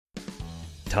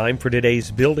Time for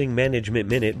today's Building Management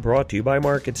Minute, brought to you by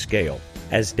MarketScale.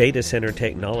 As data center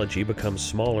technology becomes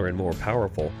smaller and more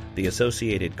powerful, the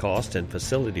associated cost and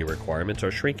facility requirements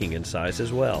are shrinking in size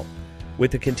as well.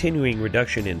 With the continuing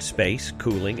reduction in space,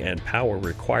 cooling, and power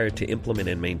required to implement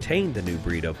and maintain the new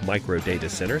breed of micro data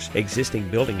centers, existing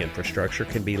building infrastructure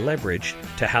can be leveraged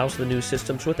to house the new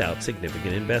systems without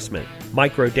significant investment.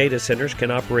 Micro data centers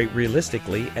can operate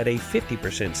realistically at a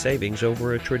 50% savings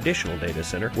over a traditional data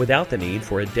center without the need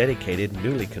for a dedicated,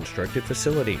 newly constructed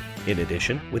facility. In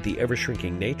addition, with the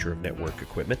ever-shrinking nature of network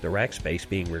equipment, the rack space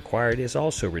being required is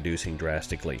also reducing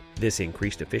drastically. This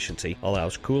increased efficiency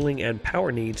allows cooling and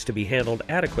power needs to be handled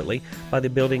adequately by the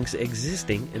building's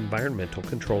existing environmental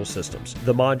control systems.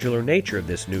 The modular nature of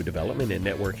this new development in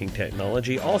networking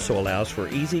technology also allows for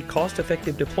easy,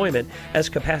 cost-effective deployment as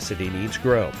capacity needs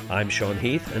grow. I'm Sean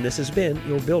Heath, and this has been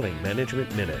your Building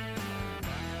Management Minute.